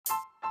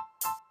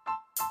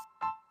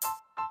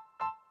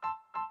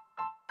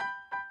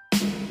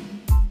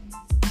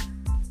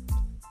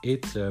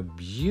It's a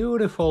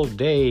beautiful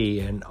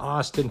day in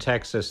Austin,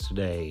 Texas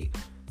today.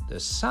 The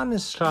sun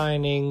is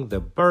shining, the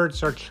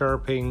birds are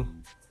chirping,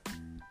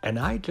 and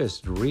I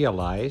just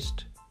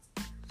realized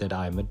that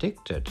I'm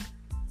addicted.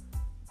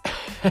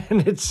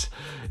 And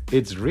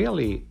it's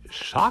really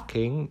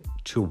shocking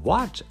to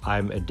what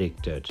I'm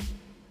addicted.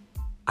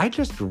 I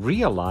just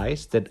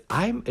realized that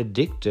I'm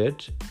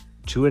addicted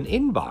to an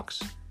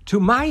inbox, to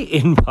my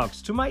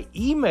inbox, to my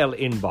email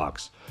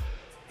inbox.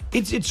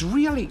 It's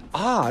really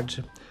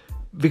odd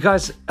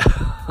because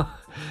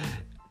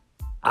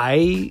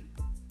I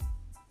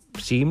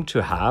seem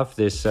to have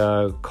this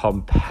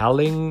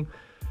compelling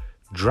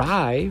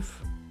drive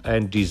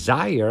and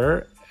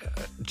desire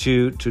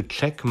to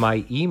check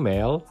my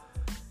email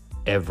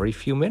every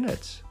few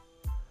minutes.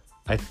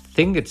 I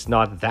think it's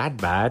not that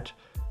bad.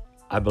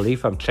 I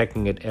believe I'm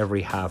checking it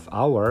every half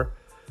hour,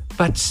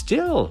 but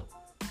still,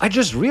 I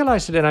just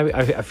realized it, and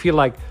I feel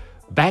like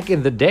back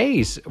in the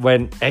days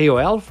when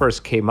AOL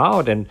first came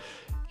out, and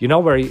you know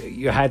where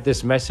you had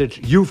this message,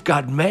 "You've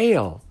got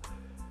mail."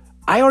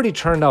 I already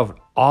turned off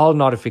all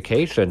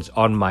notifications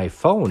on my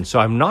phone, so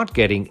I'm not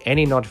getting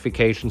any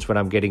notifications when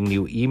I'm getting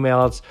new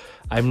emails.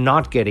 I'm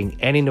not getting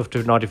any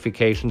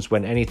notifications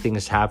when anything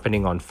is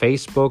happening on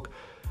Facebook.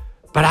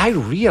 But I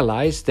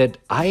realized that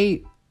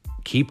I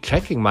keep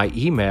checking my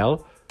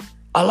email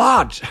a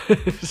lot.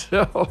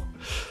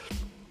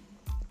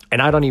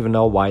 And I don't even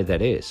know why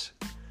that is.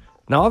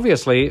 Now,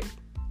 obviously,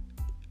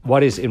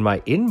 what is in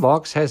my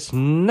inbox has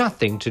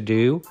nothing to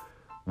do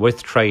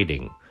with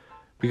trading.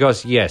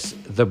 Because yes,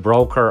 the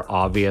broker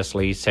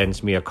obviously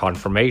sends me a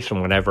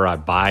confirmation whenever I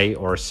buy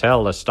or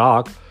sell a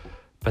stock,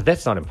 but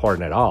that's not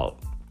important at all.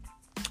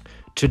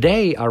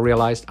 Today, I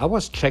realized I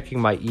was checking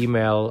my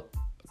email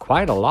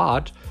quite a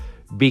lot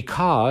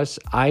because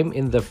I'm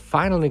in the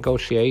final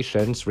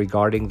negotiations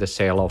regarding the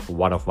sale of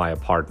one of my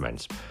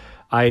apartments.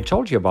 I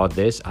told you about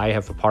this. I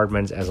have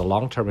apartments as a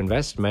long-term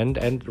investment,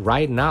 and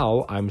right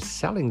now I'm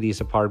selling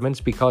these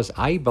apartments because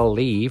I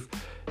believe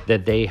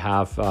that they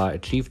have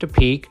achieved a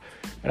peak.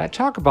 And I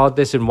talk about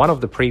this in one of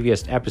the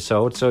previous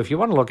episodes, so if you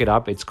want to look it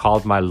up, it's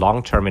called My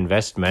Long-Term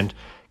Investment.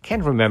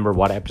 Can't remember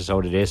what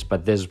episode it is,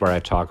 but this is where I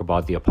talk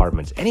about the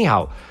apartments.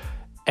 Anyhow,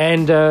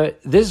 and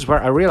this is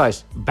where I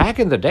realized back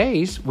in the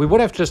days, we would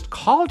have just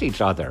called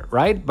each other,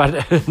 right?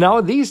 But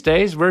now these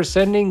days, we're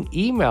sending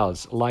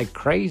emails like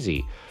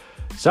crazy.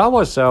 So I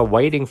was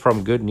waiting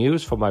from good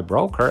news for my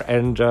broker,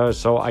 and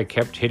so I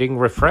kept hitting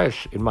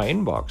refresh in my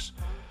inbox.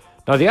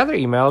 Now, the other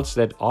emails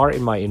that are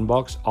in my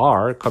inbox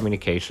are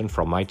communication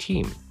from my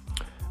team.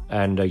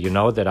 And you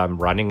know that I'm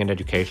running an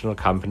educational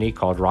company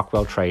called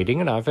Rockwell Trading,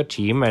 and I have a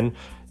team, and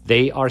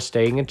they are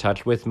staying in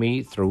touch with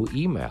me through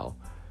email.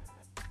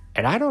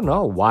 And I don't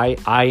know why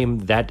I'm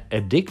that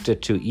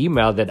addicted to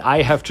email that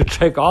I have to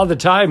check all the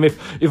time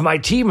if my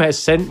team has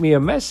sent me a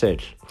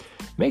message.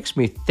 Makes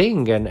me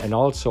think and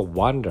also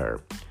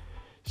wonder.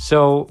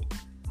 So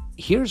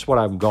here's what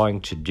I'm going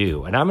to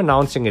do, and I'm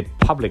announcing it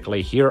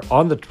publicly here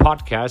on the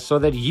podcast so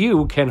that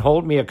you can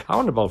hold me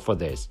accountable for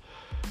this.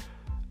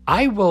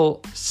 I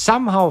will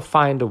somehow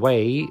find a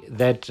way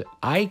that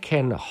I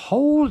can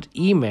hold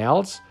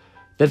emails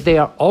that they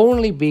are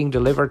only being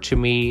delivered to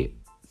me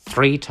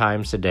 3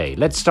 times a day.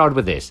 Let's start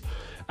with this.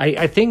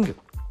 I think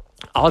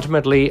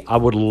ultimately I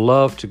would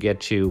love to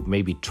get to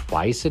maybe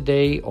twice a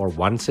day or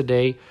once a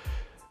day.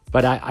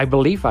 But I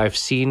believe I've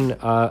seen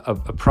a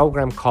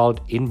program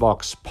called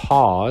Inbox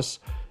Pause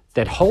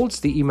that holds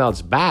the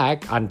emails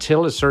back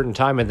until a certain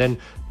time and then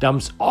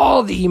dumps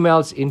all the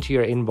emails into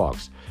your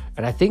inbox.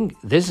 And I think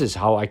this is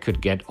how I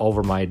could get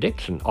over my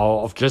addiction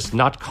of just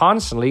not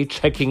constantly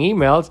checking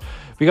emails,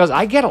 because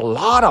I get a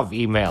lot of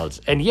emails.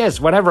 And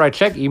yes, whenever I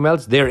check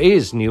emails, there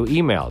is new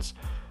emails.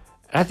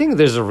 And I think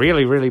this is a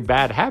really, really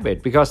bad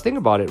habit, because think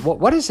about it.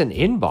 What is an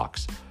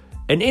inbox?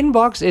 An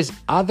inbox is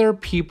other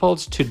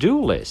people's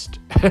to-do list.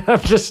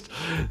 I'm just,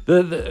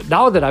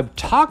 now that I'm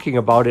talking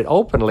about it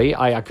openly,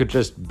 I could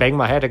just bang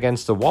my head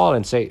against the wall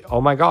and say,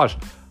 oh my gosh,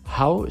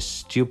 how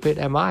stupid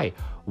am I?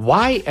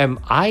 Why am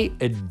I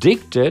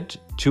addicted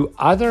to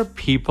other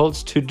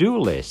people's to-do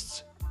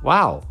lists?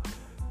 Wow,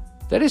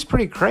 that is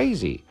pretty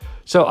crazy.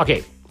 So,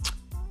 okay,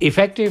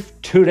 effective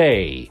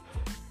today,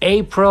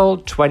 April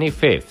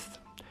 25th,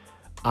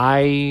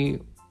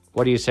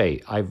 what do you say?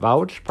 I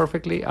vouch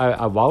perfectly?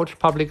 I vouch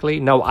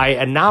publicly? No, I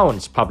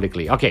announce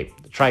publicly. Okay,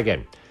 try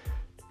again.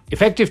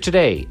 Effective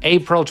today,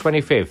 April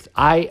 25th,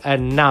 I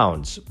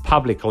announce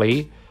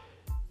publicly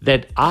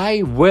that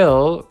I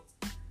will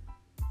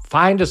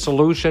find a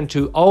solution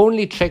to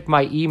only check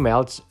my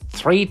emails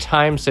 3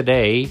 times a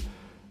day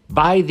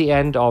by the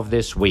end of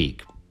this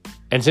week.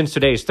 And since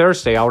today is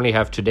Thursday, I only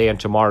have today and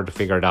tomorrow to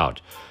figure it out.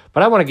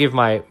 But I want to give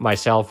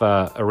myself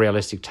a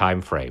realistic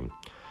time frame.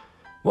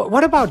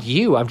 What about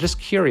you? I'm just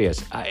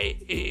curious.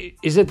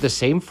 Is it the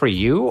same for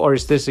you, or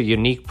is this a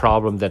unique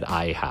problem that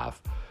I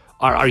have?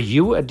 Are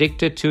you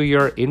addicted to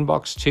your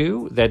inbox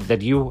too?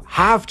 That you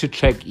have to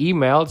check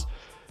emails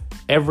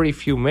every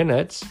few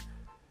minutes?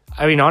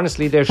 I mean,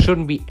 honestly, there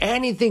shouldn't be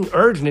anything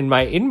urgent in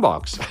my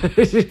inbox.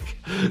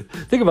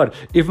 Think about it.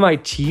 If my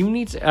team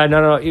needs...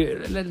 no,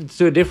 let's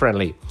do it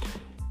differently.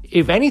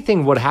 If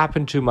anything would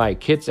happen to my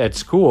kids at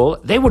school,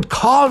 they would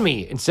call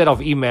me instead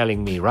of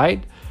emailing me,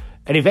 right?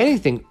 And if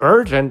anything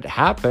urgent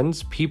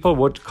happens, people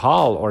would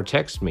call or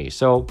text me.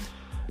 So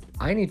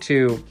I need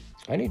to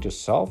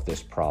solve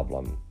this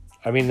problem.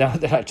 I mean, now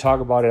that I talk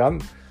about it,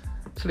 I'm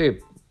actually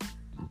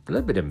a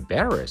little bit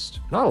embarrassed.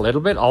 Not a little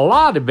bit, a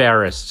lot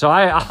embarrassed. So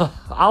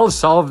I'll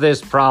solve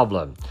this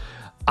problem.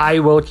 I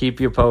will keep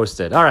you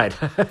posted. All right.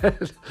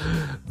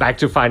 Back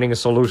to finding a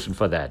solution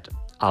for that.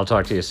 I'll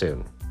talk to you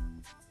soon.